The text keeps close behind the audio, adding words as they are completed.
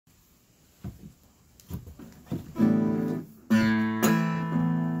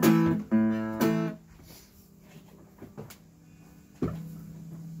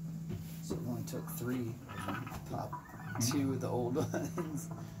took 3, popped 2 of the old ones.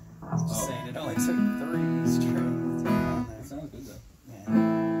 Just saying, it only took 3 strings. That sounds good though. Yeah.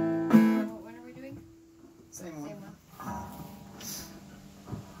 What one are we doing? Same one. Same one.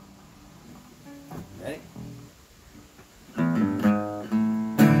 Ready?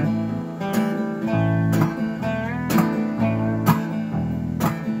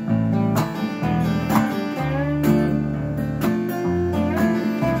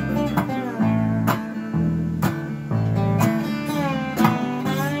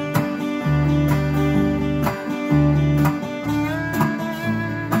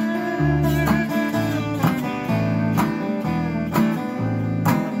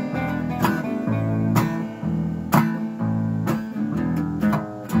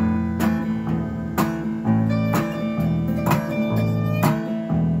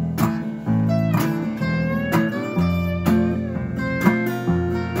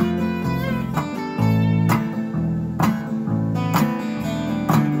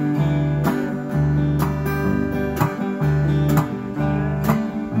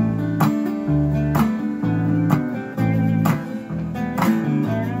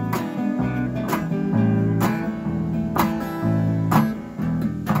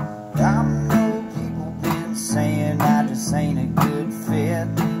 Ain't a good fit.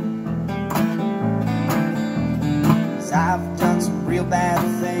 'Cause I've done some real bad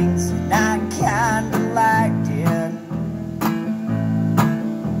things and I kinda liked it.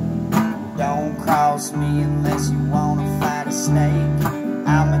 Don't cross me unless you wanna fight a snake.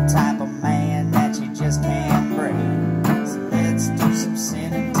 I'm the type of man that you just can't break. So let's do some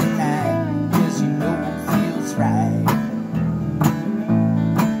sinning tonight, 'cause you know it feels right.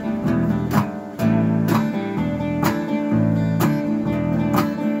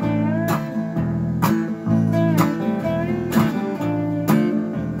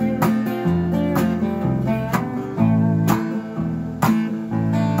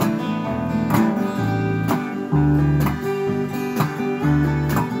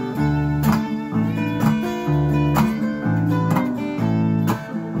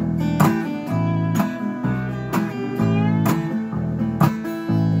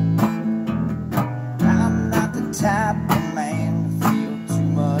 Type of man to feel too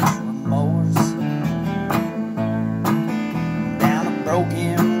much remorse. Down a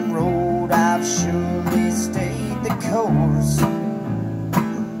broken road I've surely stayed the course.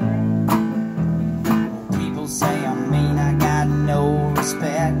 People say I'm mean, I got no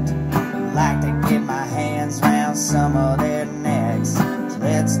respect. Like to get my hands around some of their necks. So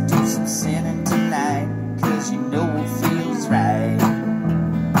let's do some sinning tonight, 'cause you know it feels right.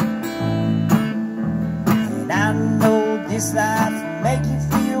 I know this life will make you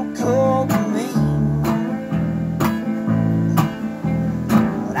feel cold to me,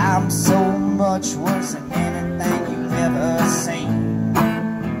 but I'm so much worse than anything you've ever seen.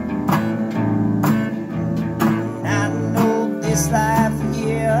 And I know this life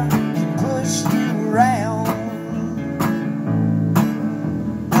here can push you around,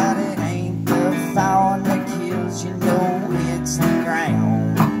 but it ain't the fire that kills you, know it's the ground.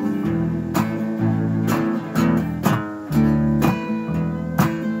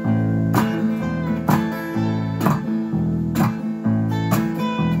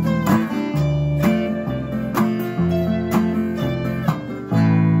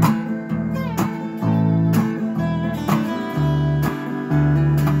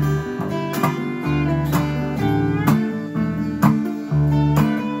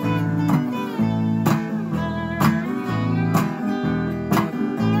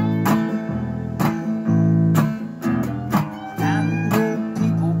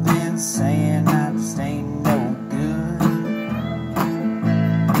 Saying I just ain't no good.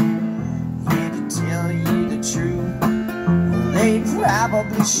 Yeah, to tell you the truth, well, they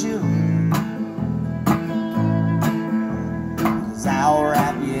probably should. 'Cause I'll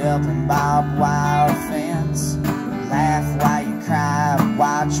wrap you up in barbed wire fence, laugh while you cry,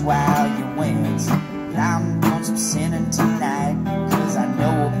 watch while you wince. But I'm doing some sinning tonight, 'cause I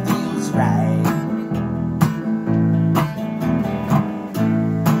know it feels right.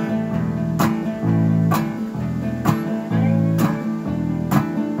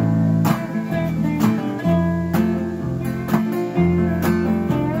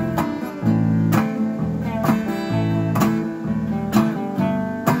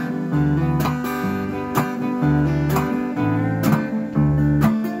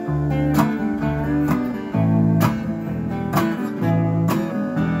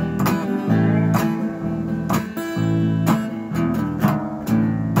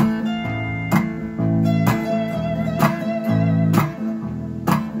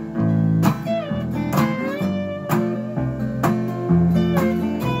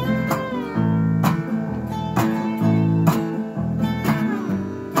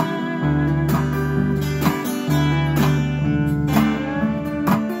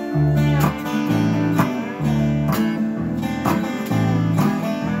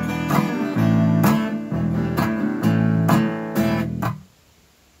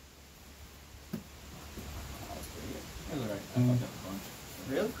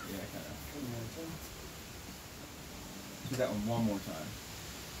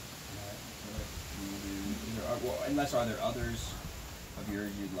 unless are there others of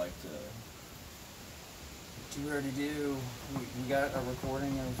yours you'd like to? We already do. We got a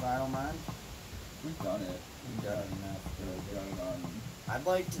recording of Vital Mind. We've done it. We've done it enough. We've done it on. I'd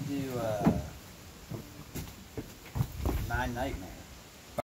like to do Nine Nightmares.